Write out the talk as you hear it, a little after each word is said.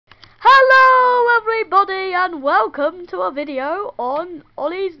everybody, and welcome to a video on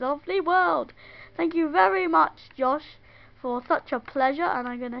Ollie's Lovely World. Thank you very much, Josh, for such a pleasure, and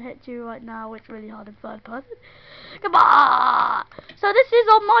I'm going to hit you right now. It's really hard in third person. Come on! So this is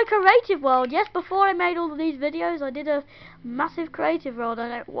on my creative world. Yes, before I made all of these videos, I did a massive creative world. I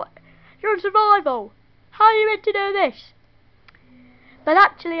know, what? You're in survival. How are you meant to do this? But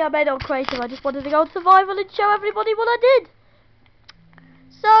actually, I made it on creative. I just wanted to go on survival and show everybody what I did.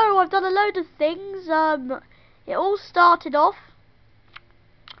 So I've done a load of things. It all started off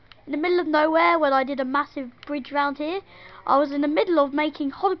in the middle of nowhere when I did a massive bridge round here. I was in the middle of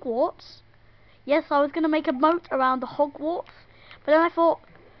making Hogwarts. Yes, I was going to make a moat around the Hogwarts, but then I thought,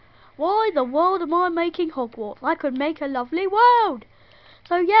 why the world am I making Hogwarts? I could make a lovely world.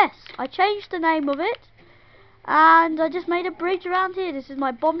 So yes, I changed the name of it, and I just made a bridge around here. This is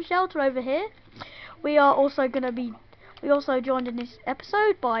my bomb shelter over here. We also joined in this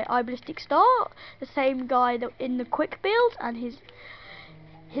episode by Ibalsticstar, the same guy that in the quick build, and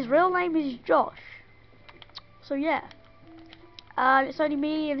his real name is Josh. So yeah, it's only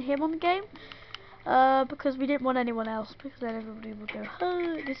me and him on the game, because we didn't want anyone else, because then everybody would go,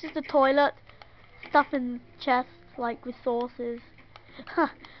 oh. This is the toilet, stuff in chests like resources.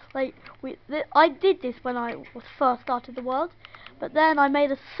 I did this when I first started the world, but then I made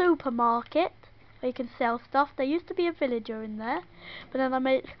a supermarket where you can sell stuff. There used to be a villager in there, but then I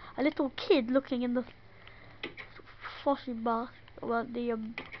made a little kid looking in the washing basket, well, the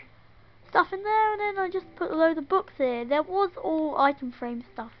stuff in there, and then I just put a load of books here. There was all item frame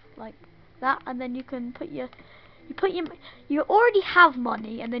stuff like that, and then you can put you already have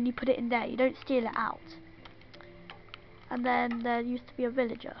money, and then you put it in there. You don't steal it out. And then there used to be a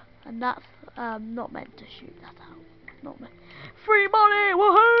villager, and that's not meant to shoot that out. Not meant. Free money,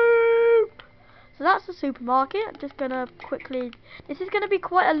 woohoo! So that's the supermarket. I'm just gonna quickly. This is gonna be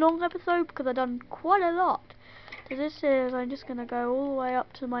quite a long episode because I've done quite a lot. So this is. I'm just gonna go all the way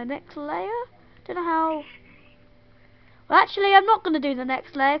up to my next layer. Don't know how. Well, actually, I'm not gonna do the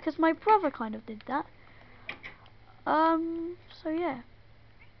next layer because my brother kind of did that. So yeah.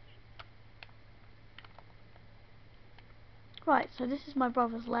 Right. So this is my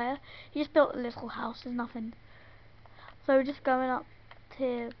brother's lair. He just built a little house. There's nothing. So we're just going up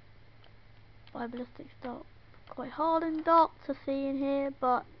here. Ibalsticstar. Quite hard and dark to see in here,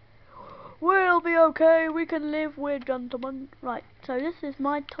 but we'll be okay. We can live with gentlemen. Right, so this is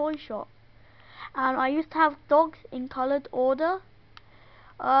my toy shop, and I used to have dogs in coloured order.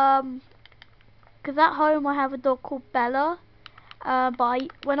 Because at home I have a dog called Bella. But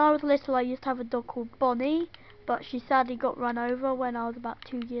when I was little, I used to have a dog called Bonnie, but she sadly got run over when I was about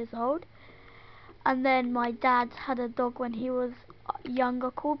 2 years old. And then my dad had a dog when he was younger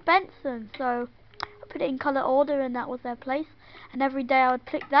called Benson, so I put it in colour order, and that was their place. And every day I would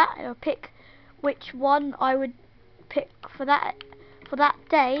pick that, and I would pick which one I would pick for that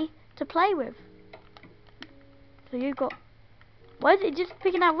day to play with. So you got, why is it just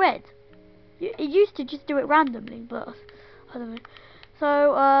picking out red? It used to just do it randomly, but I don't know.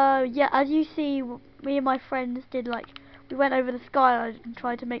 So yeah, as you see, me and my friends did we went over the skyline and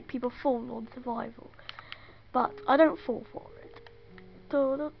tried to make people fall on survival, but I don't fall for it.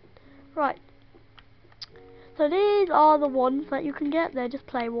 Right, so these are the wands that you can get. They're just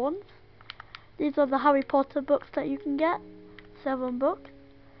play wands. These are the Harry Potter books that you can get, 7 books.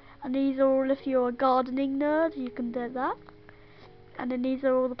 And these are all, if you're a gardening nerd, you can do that. And then these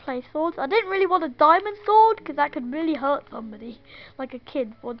are all the play swords. I didn't really want a diamond sword because that could really hurt somebody, like a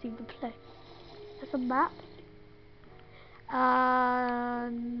kid wanting to play. There's a map.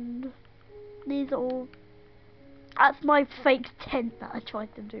 And these are all. That's my fake tent that I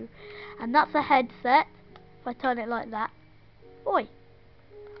tried to do, and that's a headset. If I turn it like that, oi,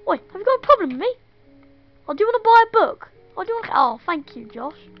 have you got a problem with me? Oh, do you want to buy a book? Oh, do you want? Oh, thank you,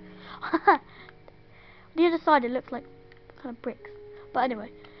 Josh. On the other side, it looks like kind of bricks, but anyway.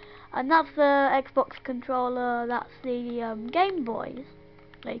 And that's the Xbox controller. That's the Game Boys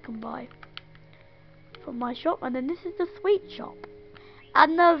that you can buy from my shop, and then this is the sweet shop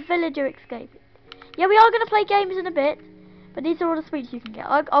and the villager escaping. Yeah, we are going to play games in a bit, but these are all the sweets you can get.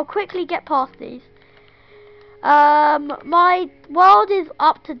 I'll quickly get past these. My world is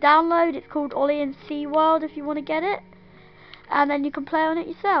up to download. It's called Ollie and Sea World if you want to get it, and then you can play on it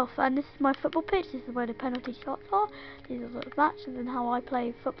yourself. And this is my football pitch. This is where the penalty shots are. These are the matches, and how I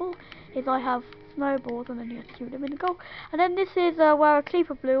play football is I have snowballs, and then you have to shoot them in the goal. And then this is where a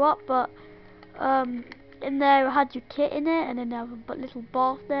creeper blew up, but in there it had your kit in it, and then there was a little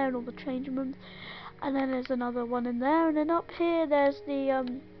bath there and all the changing rooms. And then there's another one in there, and then up here there's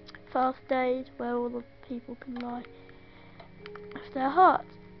the first aid where all the people can lie if they're hurt.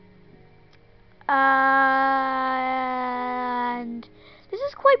 And this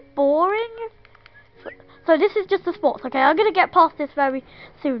is quite boring. So this is just the sports, okay? I'm gonna get past this very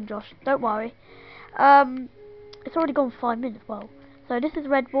soon, Josh. Don't worry. It's already gone 5 minutes. Well, so this is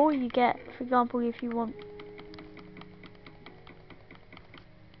Red Bull. You get, for example, if you want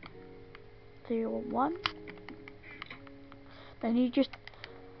 1, then you just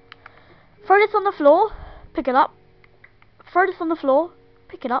throw this on the floor, pick it up. Throw this on the floor,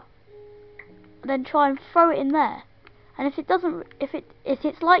 pick it up, and then try and throw it in there. And if it doesn't, if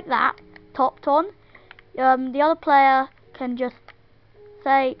it's like that, topped on, the other player can just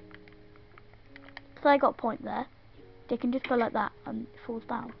say I got a point there. They can just go like that and it falls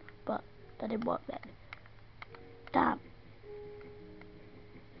down. But that didn't work then. Damn.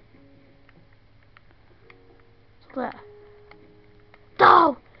 It's there.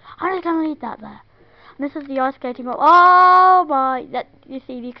 No! I'm just gonna leave that there. And this is the ice skating rock. Oh my! That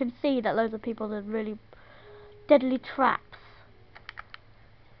you can see that loads of people did really deadly traps.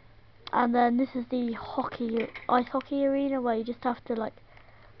 And then this is the ice hockey arena where you just have to like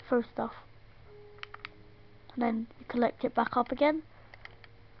throw stuff, and then you collect it back up again.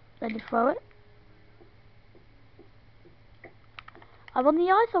 Then you throw it. I'm on the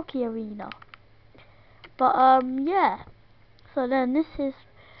ice hockey arena, but yeah. So then this is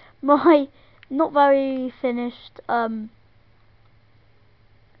my not very finished.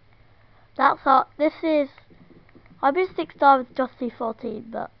 This is Ibalsticstar with just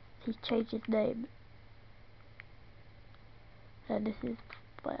C14, but he changed his name. And this is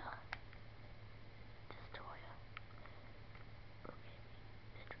Destroyer.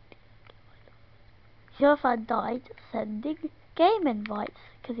 Your fan died sending game invites,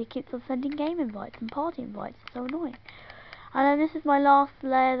 because he keeps on sending game invites and party invites. It's so annoying. And then this is my last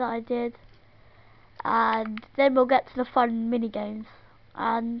layer that I did, and then we'll get to the fun mini games.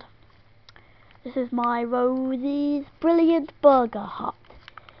 And this is my Rosie's Brilliant Burger Hut,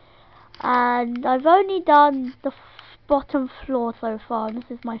 and I've only done the bottom floor so far, and this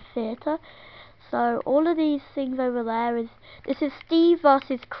is my theatre. So all of these things over there this is Steve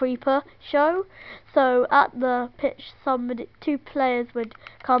versus Creeper show. So at the pitch, two players would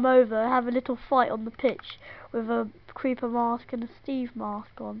come over, have a little fight on the pitch with a Creeper mask and a Steve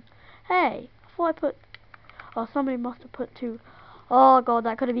mask on. Hey, I thought I put. Oh, somebody must have put 2. Oh god,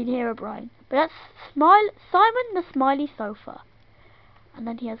 that could have been Herobrine. But that's Simon the Smiley Sofa. And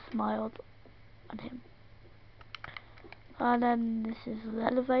then he has smiled on him. And then this is the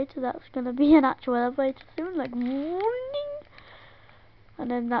elevator. That's going to be an actual elevator soon, like morning.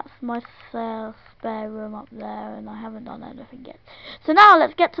 And then that's my spare room up there, and I haven't done anything yet. So now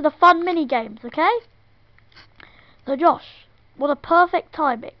let's get to the fun mini games, okay? So Josh, what a perfect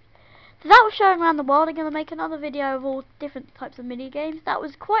timing. So that was showing around the world. I'm going to make another video of all different types of mini games. That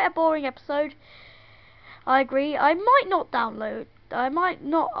was quite a boring episode. I agree. I might not upload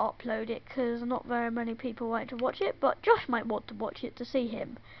it because not very many people want to watch it, but Josh might want to watch it to see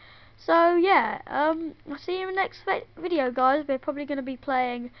him. So yeah, I'll see you in the next video, guys. We're probably going to be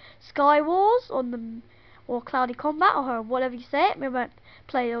playing Sky Wars or Cloudy Combat, or whatever you say it. We might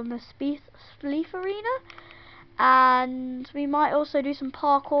play on the Spleef Arena, and we might also do some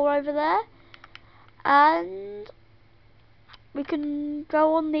parkour over there, and we can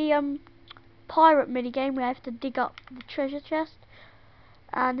go on the pirate mini game where I have to dig up the treasure chest.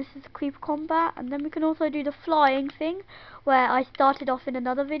 And this is the Creeper Combat, and then we can also do the flying thing where I started off in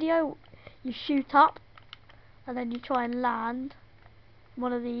another video. You shoot up and then you try and land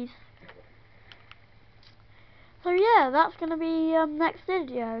one of these. So yeah, that's gonna be next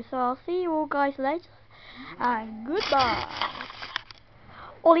video. So I'll see you all guys later, and goodbye.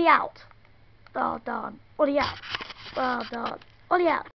 OLI out. Oh darn. OLI out. Oh darn. OLI out.